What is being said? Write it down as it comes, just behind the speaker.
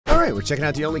right, we're checking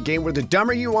out the only game where the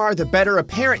dumber you are, the better a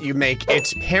parent you make.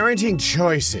 It's Parenting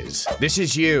Choices. This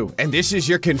is you, and this is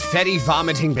your confetti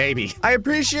vomiting baby. I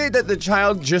appreciate that the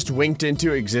child just winked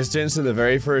into existence, and the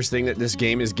very first thing that this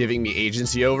game is giving me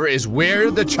agency over is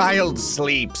where the child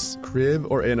sleeps. Crib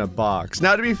or in a box.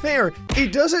 Now, to be fair,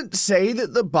 it doesn't say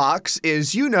that the box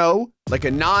is, you know, like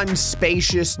a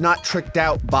non-spacious, not tricked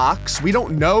out box. We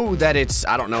don't know that it's,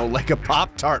 I don't know, like a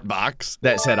Pop-Tart box.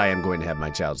 That said, I am going to have my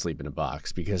child sleep in a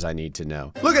box because I need to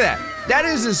know. Look at that. That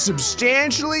is a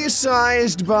substantially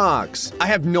sized box. I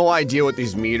have no idea what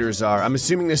these meters are. I'm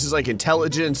assuming this is like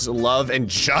intelligence, love, and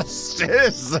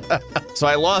justice. So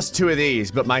I lost 2 of these,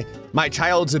 but my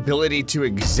child's ability to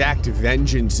exact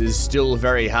vengeance is still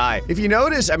very high. If you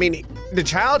notice, I mean, the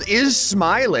child is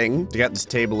smiling. I got this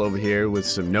table over here with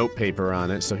some note paper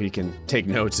on it so he can take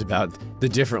notes about the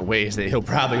different ways that he'll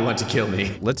probably want to kill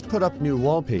me. Let's put up new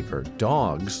wallpaper.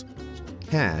 Dogs,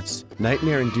 cats,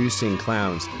 nightmare-inducing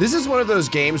clowns. This is one of those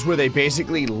games where they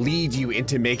basically lead you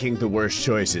into making the worst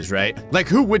choices, right? Like,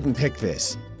 who wouldn't pick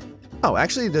this? Oh,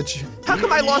 actually, how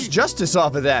come I lost justice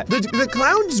off of that? The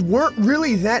clowns weren't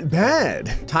really that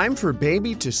bad. Time for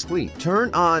baby to sleep.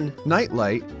 Turn on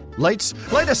nightlight. Light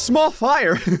a small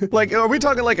fire. Like, are we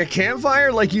talking like a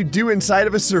campfire like you do inside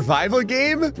of a survival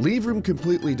game? Leave room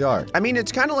completely dark. I mean,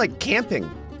 it's kind of like camping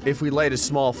if we light a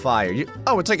small fire.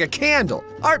 Oh, it's like a candle.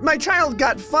 All right, my child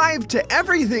got 5 to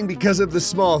everything because of the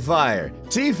small fire.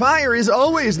 See, fire is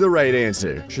always the right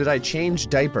answer. Should I change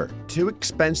diaper? Too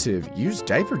expensive. Use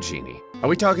diaper genie. Are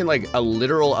we talking like a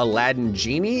literal Aladdin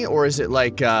genie, or is it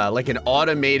like an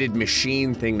automated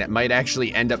machine thing that might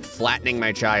actually end up flattening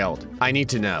my child? I need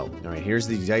to know. All right, here's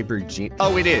the diaper genie.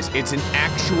 Oh, it is. It's an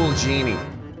actual genie.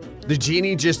 The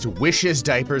genie just wishes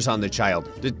diapers on the child.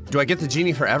 Do I get the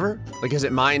genie forever? Like, is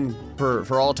it mine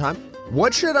for all time?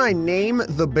 What should I name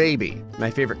the baby?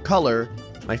 My favorite color,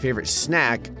 my favorite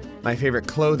snack, my favorite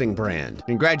clothing brand.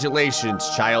 Congratulations,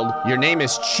 child. Your name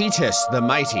is Cheetus the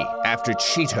Mighty, after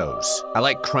Cheetos. I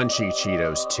like crunchy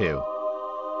Cheetos, too.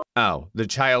 Oh, the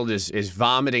child is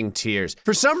vomiting tears.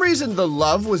 For some reason, the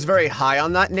love was very high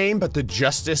on that name, but the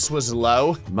justice was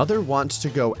low. Mother wants to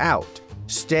go out.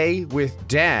 Stay with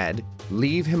dad.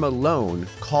 Leave him alone.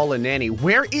 Call a nanny.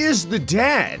 Where is the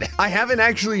dad? I haven't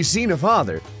actually seen a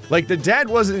father. Like, the dad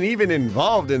wasn't even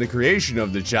involved in the creation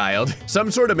of the child.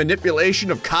 Some sort of manipulation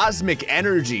of cosmic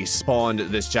energy spawned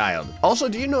this child. Also,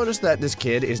 do you notice that this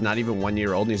kid is not even 1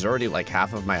 year old and he's already like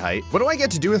half of my height? What do I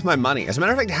get to do with my money? As a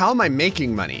matter of fact, how am I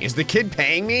making money? Is the kid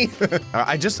paying me?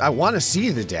 I want to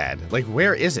see the dad. Like,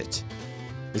 where is it?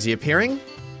 Is he appearing?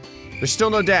 There's still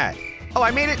no dad. Oh,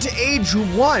 I made it to age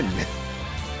 1.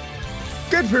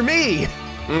 Good for me.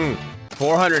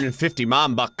 450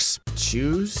 mom bucks.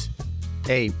 Choose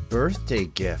a birthday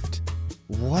gift.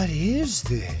 What is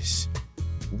this?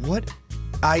 What?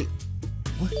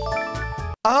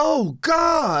 Oh,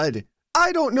 God.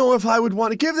 I don't know if I would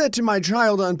want to give that to my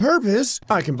child on purpose.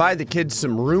 I can buy the kids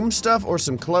some room stuff or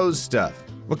some clothes stuff.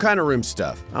 What kind of room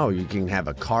stuff? Oh, you can have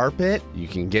a carpet. You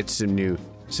can get some new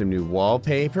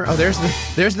wallpaper. Oh,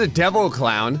 there's the devil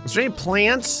clown. Is there any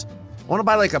plants? I want to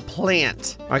buy like a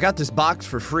plant. I got this box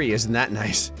for free. Isn't that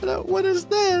nice? What is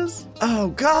this? Oh,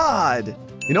 God.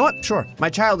 You know what? Sure. My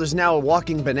child is now a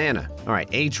walking banana. All right,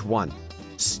 age 1.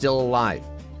 Still alive.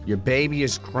 Your baby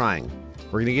is crying.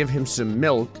 We're gonna give him some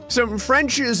milk, some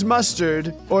French's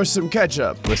mustard, or some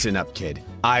ketchup. Listen up, kid.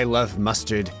 I love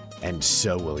mustard, and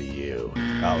so will you.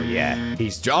 Oh, yeah.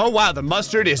 Oh, wow, the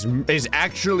mustard is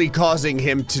actually causing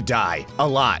him to die. A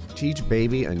lot. Teach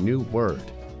baby a new word.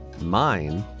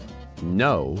 Mine.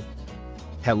 No.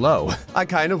 Hello. I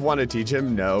kind of want to teach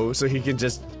him no so he can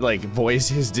just like voice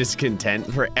his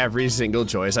discontent for every single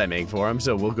choice I make for him,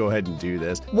 so we'll go ahead and do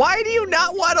this. Why do you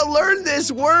not want to learn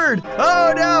this word?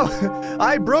 Oh no,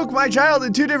 I broke my child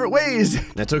in 2 different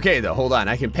ways. That's okay though, hold on,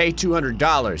 I can pay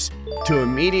 $200 to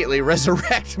immediately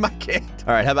resurrect my kid.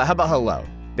 All right, how about hello?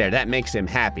 There, that makes him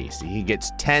happy. See, he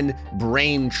gets 10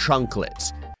 brain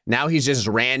chunklets. Now he's just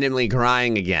randomly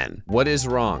crying again. What is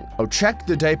wrong? Oh, check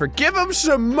the diaper. Give him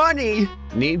some money.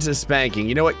 Needs a spanking.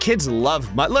 You know what? Kids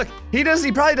love money. Look, he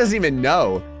probably doesn't even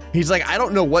know. He's like, I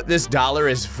don't know what this dollar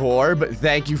is for, but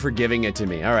thank you for giving it to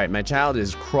me. All right, my child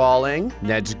is crawling.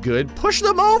 That's good. Push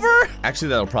them over. Actually,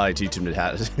 that'll probably teach him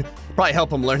probably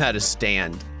help him learn how to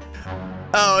stand.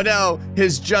 Oh no,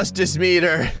 his justice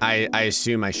meter. I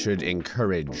assume I should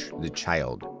encourage the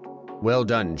child. Well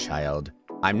done, child.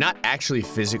 I'm not actually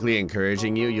physically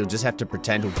encouraging you. You'll just have to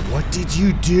pretend. What did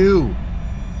you do?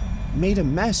 Made a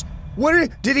mess.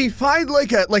 Did he find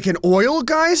like an oil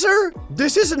geyser?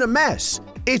 This isn't a mess.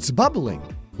 It's bubbling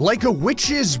like a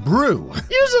witch's brew.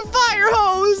 Use a fire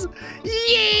hose.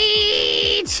 Yee!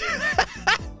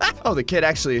 Oh, the kid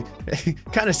actually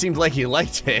kind of seemed like he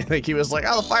liked it. Like he was like,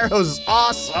 oh, the fire hose is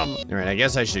awesome. All right, I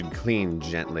guess I should clean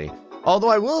gently. Although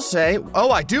I will say, oh,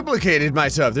 I duplicated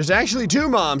myself. There's actually 2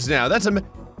 moms now. That's am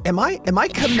I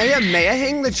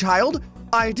Kamehameha-ing the child?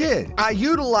 I did. I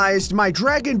utilized my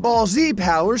Dragon Ball Z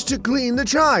powers to clean the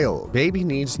child. Baby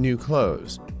needs new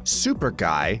clothes. Super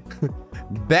guy.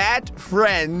 Bat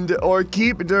friend or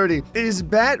keep dirty. Is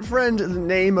Bat friend the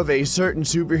name of a certain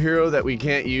superhero that we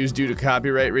can't use due to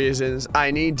copyright reasons?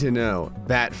 I need to know.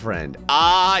 Bat friend.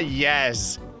 Ah,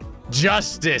 yes.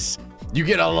 Justice. You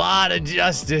get a lot of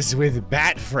justice with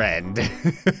Bat friend.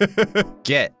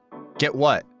 Get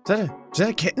what? Is that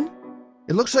a kitten?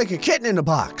 It looks like a kitten in a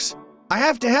box. I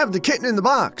have to have the kitten in the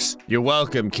box. You're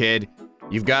welcome, kid.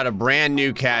 You've got a brand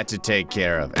new cat to take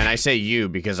care of. And I say you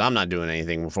because I'm not doing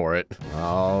anything for it.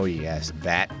 Oh yes,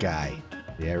 Bat guy.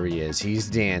 There he is, he's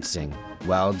dancing.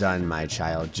 Well done, my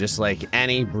child. Just like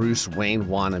any Bruce Wayne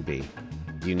wannabe,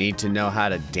 you need to know how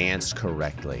to dance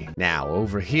correctly. Now,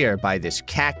 over here by this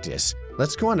cactus,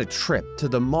 let's go on a trip to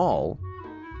the mall,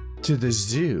 to the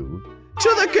zoo,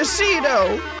 to the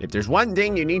casino. If there's one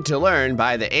thing you need to learn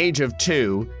by the age of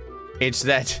 2, it's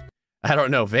that, I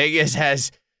don't know, Vegas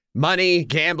has money,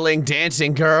 gambling,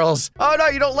 dancing girls. Oh no,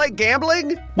 you don't like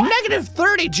gambling?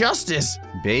 -30 justice.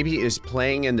 Baby is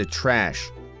playing in the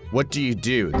trash. What do you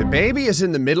do? The baby is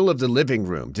in the middle of the living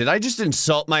room. Did I just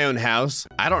insult my own house?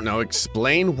 I don't know,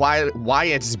 explain why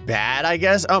it's bad, I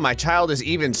guess? Oh, my child is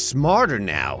even smarter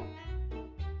now.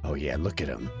 Oh yeah, look at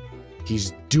him.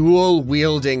 He's dual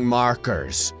wielding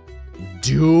markers.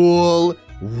 Dual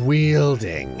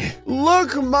wielding.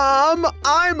 Look, Mom,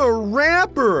 I'm a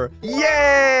rapper.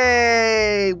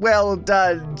 Yay! Well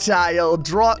done, child.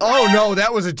 Oh no,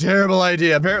 that was a terrible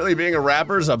idea. Apparently being a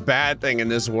rapper is a bad thing in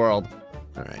this world.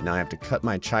 All right, now I have to cut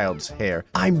my child's hair.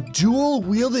 I'm dual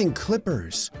wielding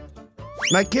clippers.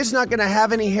 My kid's not gonna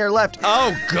have any hair left.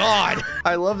 Oh God!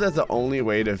 I love that the only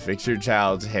way to fix your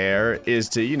child's hair is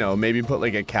to, you know, maybe put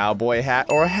like a cowboy hat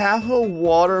or half a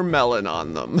watermelon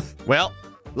on them. Well,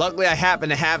 luckily I happen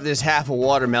to have this half a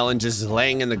watermelon just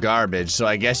laying in the garbage, so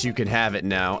I guess you can have it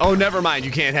now. Oh, never mind,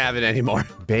 you can't have it anymore.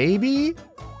 Baby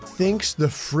thinks the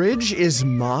fridge is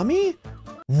mommy?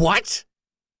 What?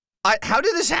 How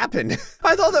did this happen?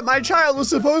 I thought that my child was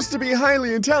supposed to be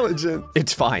highly intelligent.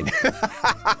 It's fine.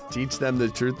 Teach them the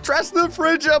truth. Dress the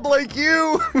fridge up like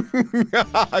you.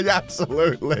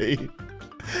 Absolutely.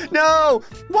 No,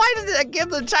 why did I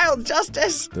give the child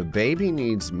justice? The baby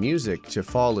needs music to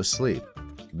fall asleep.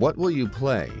 What will you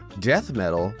play? Death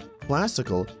metal,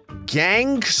 classical,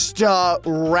 gangsta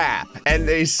rap. And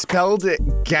they spelled it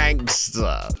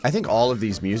gangsta. I think all of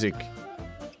these music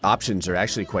options are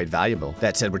actually quite valuable.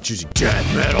 That said, we're choosing death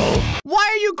metal. Why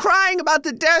are you crying about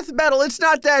the death metal? It's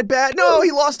not that bad. No,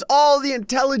 he lost all the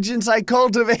intelligence I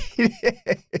cultivated.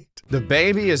 The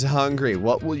baby is hungry.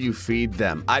 What will you feed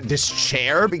them? This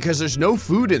chair? Because there's no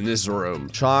food in this room.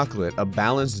 Chocolate, a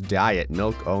balanced diet,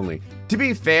 milk only. To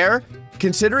be fair,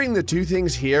 considering the 2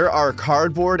 things here are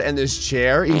cardboard and this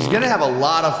chair, he's gonna have a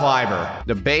lot of fiber.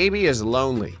 The baby is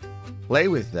lonely. Play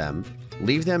with them.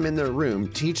 Leave them in their room,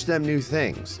 teach them new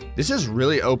things. This is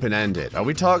really open-ended. Are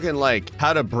we talking like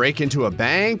how to break into a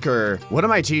bank, or what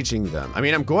am I teaching them? I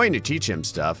mean, I'm going to teach him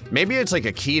stuff. Maybe it's like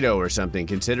a keto or something,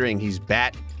 considering he's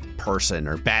Bat person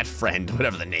or Bat friend,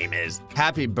 whatever the name is.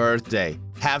 Happy birthday.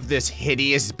 Have this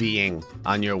hideous being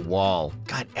on your wall.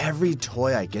 God, every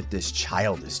toy I get this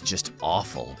child is just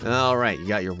awful. All right, you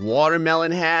got your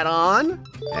watermelon hat on.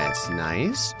 That's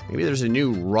nice. Maybe there's a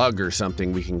new rug or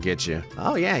something we can get you.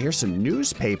 Oh yeah, here's some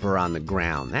newspaper on the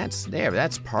ground. That's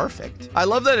perfect. I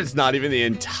love that it's not even the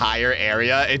entire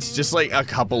area. It's just like a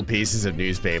couple pieces of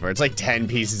newspaper. It's like 10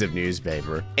 pieces of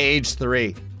newspaper. Age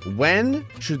 3. When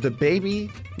should the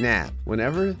baby nap?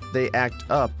 Whenever they act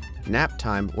up. Nap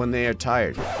time when they are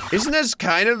tired. Isn't this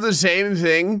kind of the same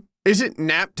thing? Isn't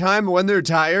nap time when they're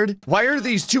tired? Why are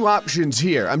these 2 options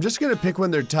here? I'm just gonna pick when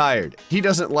they're tired. He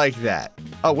doesn't like that.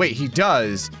 Oh wait, he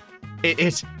does.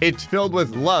 It's filled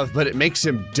with love, but it makes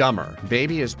him dumber.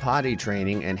 Baby is potty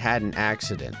training and had an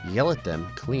accident. Yell at them,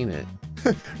 clean it.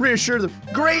 Reassure them.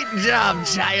 Great job,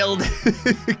 child.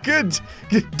 Good.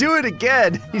 Do it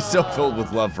again. He's so filled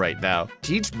with love right now.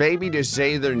 Teach baby to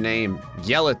say their name.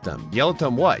 Yell at them. Yell at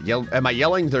them what? Am I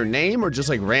yelling their name or just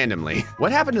like randomly?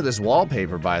 What happened to this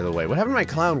wallpaper, by the way? What happened to my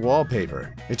clown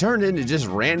wallpaper? It turned into just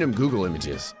random Google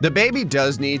images. The baby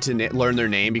does need to learn their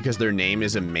name because their name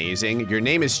is amazing. Your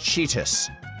name is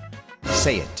Cheetus.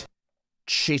 Say it.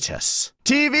 Cheetus.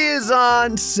 TV is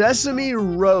on. Sesame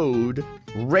Road.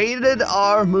 Rated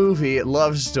R movie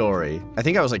love story. I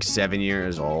think I was like 7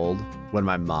 years old when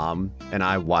my mom and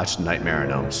I watched Nightmare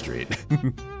on Elm Street.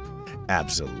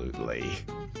 Absolutely.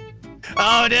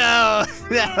 Oh no,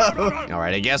 no. All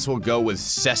right, I guess we'll go with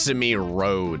Sesame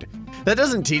Road. That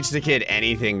doesn't teach the kid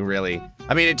anything really.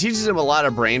 I mean, it teaches him a lot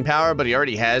of brain power, but he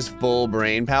already has full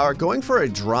brain power. Going for a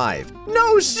drive.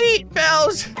 No seat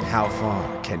belts. How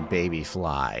far can baby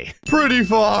fly? Pretty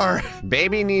far.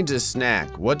 Baby needs a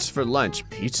snack. What's for lunch?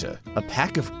 Pizza. A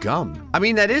pack of gum. I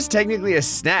mean, that is technically a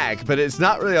snack, but it's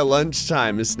not really a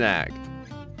lunchtime snack.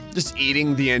 Just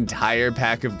eating the entire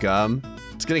pack of gum.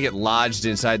 It's gonna get lodged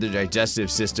inside the digestive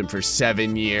system for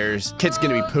 7 years. Kid's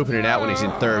gonna be pooping it out when he's in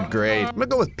 3rd grade. I'm gonna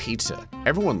go with pizza.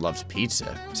 Everyone loves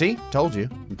pizza. See, told you.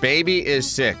 Baby is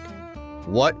sick.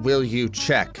 What will you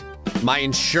check? My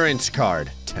insurance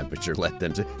card. Temperature, let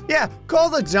them say. Yeah,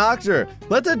 call the doctor.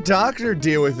 Let the doctor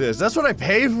deal with this. That's what I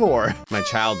pay for. My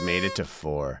child made it to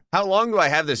 4. How long do I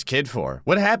have this kid for?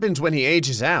 What happens when he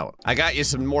ages out? I got you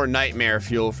some more nightmare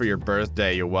fuel for your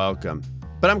birthday. You're welcome.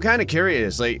 But I'm kind of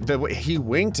curious, like, he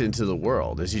winked into the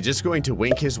world. Is he just going to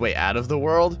wink his way out of the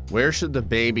world? Where should the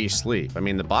baby sleep? I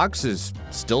mean, the boxes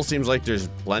still seems like there's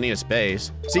plenty of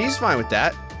space. See, he's fine with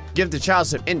that. Give the child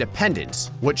some independence.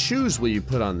 What shoes will you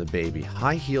put on the baby?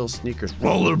 High heel sneakers,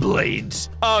 rollerblades.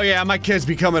 Oh yeah, my kid's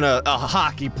becoming a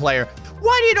hockey player.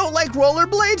 Why do you don't like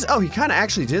rollerblades? Oh, he kind of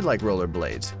actually did like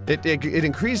rollerblades. It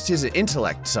increased his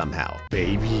intellect somehow.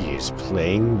 Baby is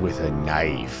playing with a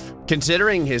knife.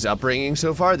 Considering his upbringing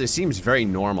so far, this seems very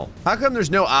normal. How come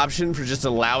there's no option for just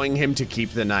allowing him to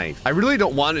keep the knife? I really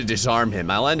don't want to disarm him.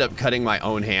 I'll end up cutting my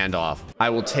own hand off. I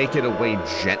will take it away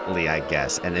gently, I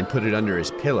guess, and then put it under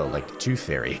his pillow like the Tooth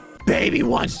Fairy. Baby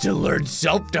wants to learn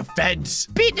self-defense.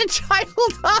 Beat the child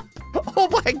up. Oh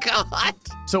my God.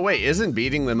 So wait, isn't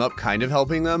beating them up kind of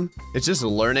helping them? It's just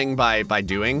learning by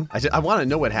doing? I want to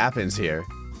know what happens here.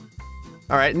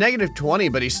 All right, -20,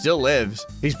 but he still lives.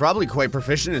 He's probably quite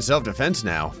proficient in self-defense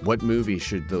now. What movie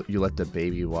should you let the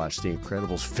baby watch? The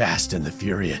Incredibles, Fast and the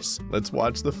Furious. Let's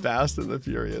watch the Fast and the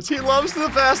Furious. He loves the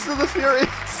Fast and the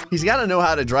Furious. He's got to know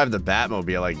how to drive the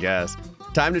Batmobile, I guess.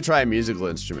 Time to try a musical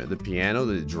instrument. The piano,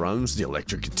 the drums, the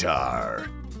electric guitar.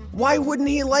 Why wouldn't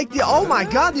he like the, oh my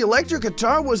God, the electric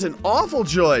guitar was an awful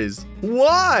choice.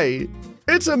 Why?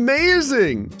 It's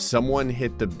amazing. Someone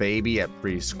hit the baby at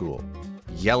preschool.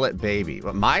 Yell at baby.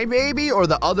 My baby or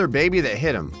the other baby that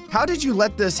hit him? How did you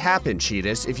let this happen,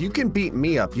 Cheetahs? If you can beat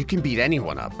me up, you can beat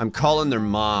anyone up. I'm calling their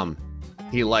mom.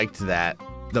 He liked that.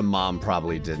 The mom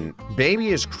probably didn't. Baby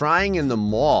is crying in the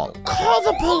mall. Call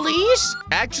the police?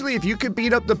 Actually, if you could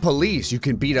beat up the police, you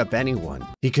can beat up anyone.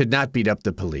 He could not beat up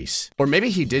the police. Or maybe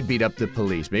he did beat up the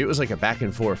police. Maybe it was like a back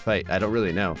and forth fight. I don't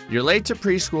really know. You're late to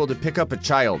preschool to pick up a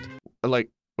child. Like,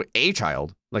 a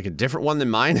child? Like a different one than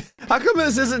mine? How come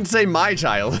this doesn't say my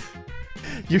child?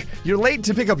 You're late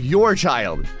to pick up your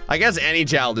child. I guess any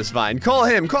child is fine. Call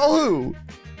him. Call who?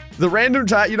 The random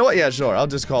child. You know what? Yeah, sure. I'll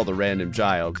just call the random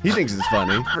child. He thinks it's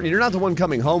funny. You're not the one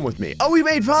coming home with me. Oh, he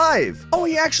made 5. Oh,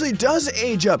 he actually does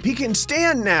age up. He can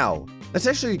stand now. That's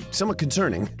actually somewhat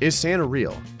concerning. Is Santa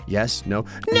real? Yes, no.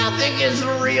 Nothing is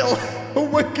real. Oh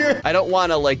my God. I don't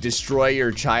want to like destroy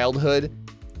your childhood,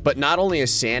 but not only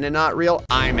is Santa not real,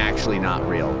 I'm actually not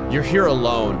real. You're here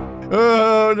alone.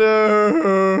 Oh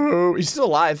no. He's still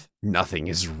alive. Nothing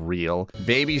is real.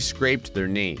 Baby scraped their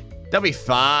knee. They'll be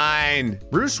fine.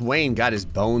 Bruce Wayne got his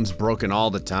bones broken all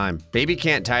the time. Baby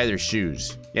can't tie their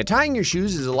shoes. Yeah, tying your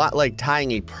shoes is a lot like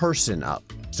tying a person up.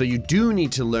 So you do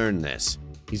need to learn this.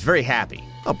 He's very happy.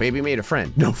 Oh, baby made a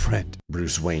friend. No friend.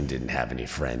 Bruce Wayne didn't have any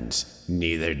friends.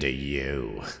 Neither do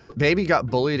you. Baby got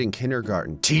bullied in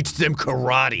kindergarten. Teach them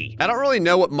karate. I don't really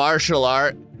know what martial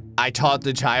art I taught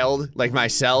the child, like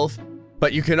myself,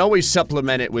 but you can always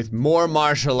supplement it with more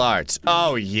martial arts.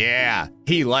 Oh yeah,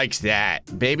 he likes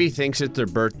that. Baby thinks it's their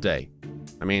birthday.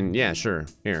 I mean, yeah, sure,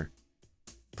 here.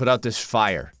 Put out this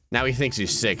fire. Now he thinks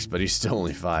he's 6, but he's still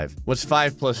only 5. What's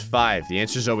 5 plus 5? The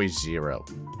answer's always 0.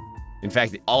 In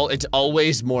fact, it's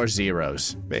always more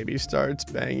zeros. Baby starts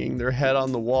banging their head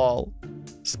on the wall.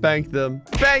 Spank them.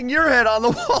 Bang your head on the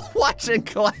wall, watch and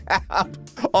clap.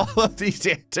 All of these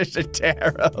answers are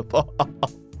terrible.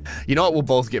 You know what? We'll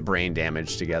both get brain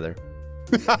damage together.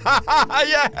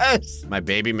 Yes! My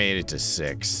baby made it to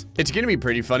 6. It's gonna be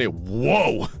pretty funny.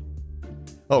 Whoa!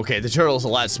 Okay, the turtle's a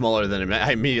lot smaller than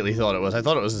I immediately thought it was. I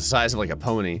thought it was the size of like a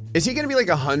pony. Is he gonna be like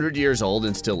 100 years old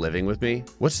and still living with me?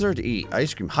 What's there to eat?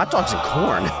 Ice cream, hot dogs and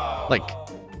corn. Like,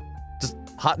 just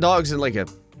hot dogs and like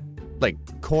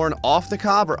corn off the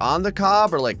cob or on the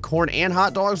cob, or like corn and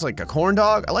hot dogs, like a corn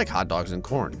dog? I like hot dogs and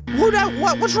corn.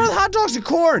 What's wrong with hot dogs and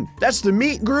corn? That's the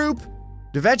meat group,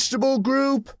 the vegetable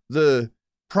group, the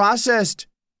processed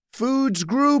foods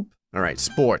group. All right,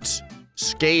 sports.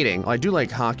 Skating. Oh, I do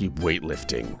like hockey.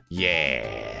 Weightlifting.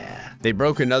 Yeah. They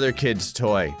broke another kid's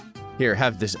toy. Here,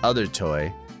 have this other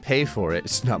toy. Pay for it.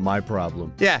 It's not my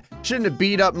problem. Yeah, shouldn't have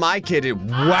beat up my kid.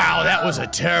 Wow, that was a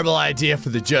terrible idea for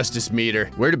the justice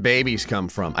meter. Where do babies come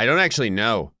from? I don't actually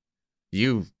know.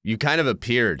 You kind of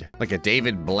appeared like a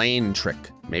David Blaine trick.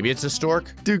 Maybe it's a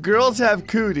stork? Do girls have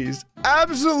cooties?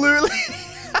 Absolutely.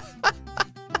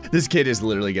 This kid is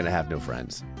literally gonna have no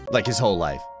friends. Like his whole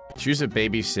life. Choose a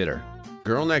babysitter.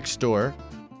 Girl next door.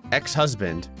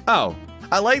 Ex-husband. Oh.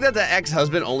 I like that the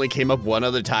ex-husband only came up one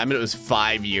other time and it was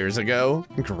 5 years ago.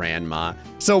 Grandma.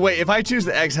 So wait, if I choose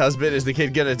the ex-husband, is the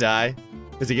kid gonna die?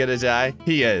 Is he gonna die?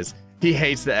 He is. He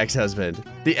hates the ex-husband.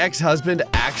 The ex-husband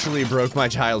actually broke my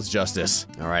child's justice.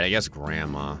 All right, I guess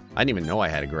grandma. I didn't even know I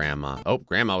had a grandma. Oh,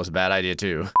 grandma was a bad idea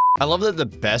too. I love that the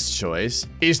best choice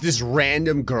is this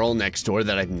random girl next door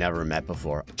that I've never met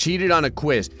before. Cheated on a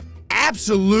quiz.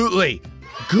 Absolutely.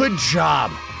 Good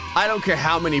job. I don't care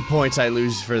how many points I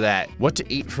lose for that. What to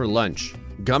eat for lunch?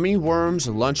 Gummy worms,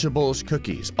 Lunchables,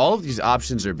 cookies. All of these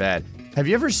options are bad. Have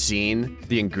you ever seen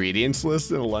the ingredients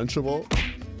list in a Lunchable?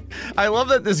 I love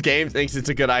that this game thinks it's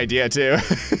a good idea too.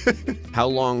 How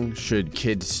long should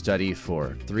kids study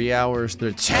for? 3 hours?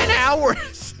 10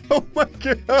 hours! Oh my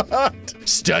god!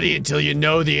 Study until you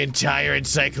know the entire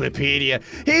encyclopedia.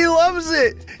 He loves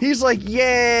it! He's like,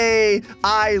 yay!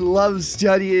 I love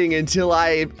studying until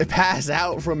I pass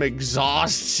out from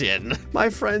exhaustion. My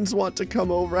friends want to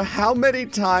come over. How many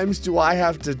times do I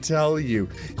have to tell you?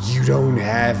 You don't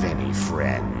have any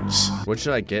friends. What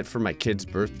should I get for my kid's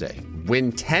birthday?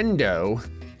 Nintendo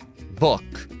book.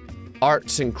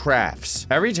 Arts and crafts.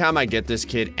 Every time I get this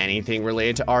kid anything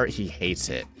related to art, he hates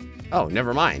it. Oh,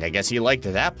 never mind. I guess he liked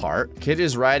that part. Kid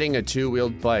is riding a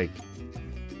 2-wheeled bike.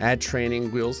 Add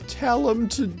training wheels. Tell him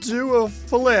to do a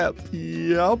flip.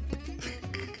 Yup.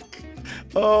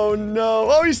 Oh no.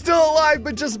 Oh, he's still alive,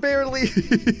 but just barely.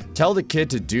 Tell the kid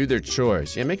to do their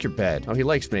chores. Yeah, make your bed. Oh, he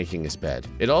likes making his bed.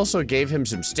 It also gave him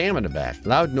some stamina back.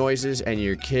 Loud noises and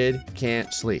your kid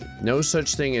can't sleep. No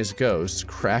such thing as ghosts.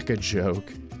 Crack a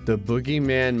joke. The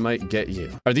boogeyman might get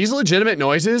you. Are these legitimate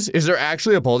noises? Is there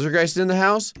actually a poltergeist in the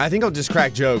house? I think I'll just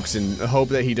crack jokes and hope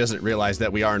that he doesn't realize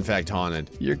that we are in fact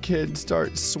haunted. Your kid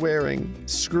starts swearing,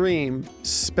 scream,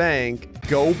 spank,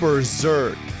 go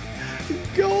berserk.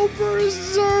 Go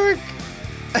berserk!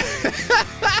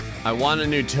 I want a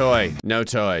new toy. No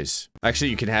toys.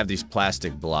 Actually, you can have these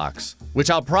plastic blocks, which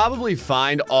I'll probably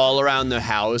find all around the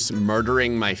house,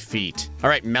 murdering my feet. All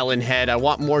right, melon head, I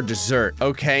want more dessert.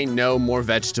 Okay, no more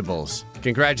vegetables.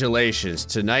 Congratulations,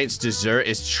 tonight's dessert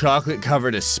is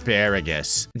chocolate-covered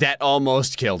asparagus. That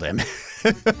almost killed him.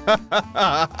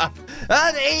 At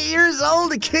 8 years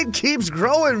old, the kid keeps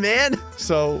growing, man.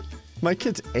 So, my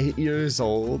kid's 8 years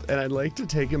old, and I'd like to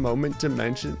take a moment to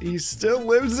mention he still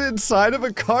lives inside of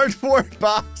a cardboard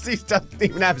box. He doesn't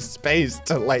even have space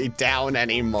to lay down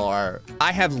anymore.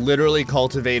 I have literally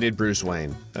cultivated Bruce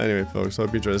Wayne. Anyway, folks, hope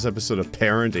you enjoyed this episode of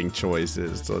Parenting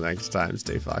Choices. Till next time,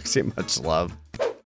 stay foxy, much love.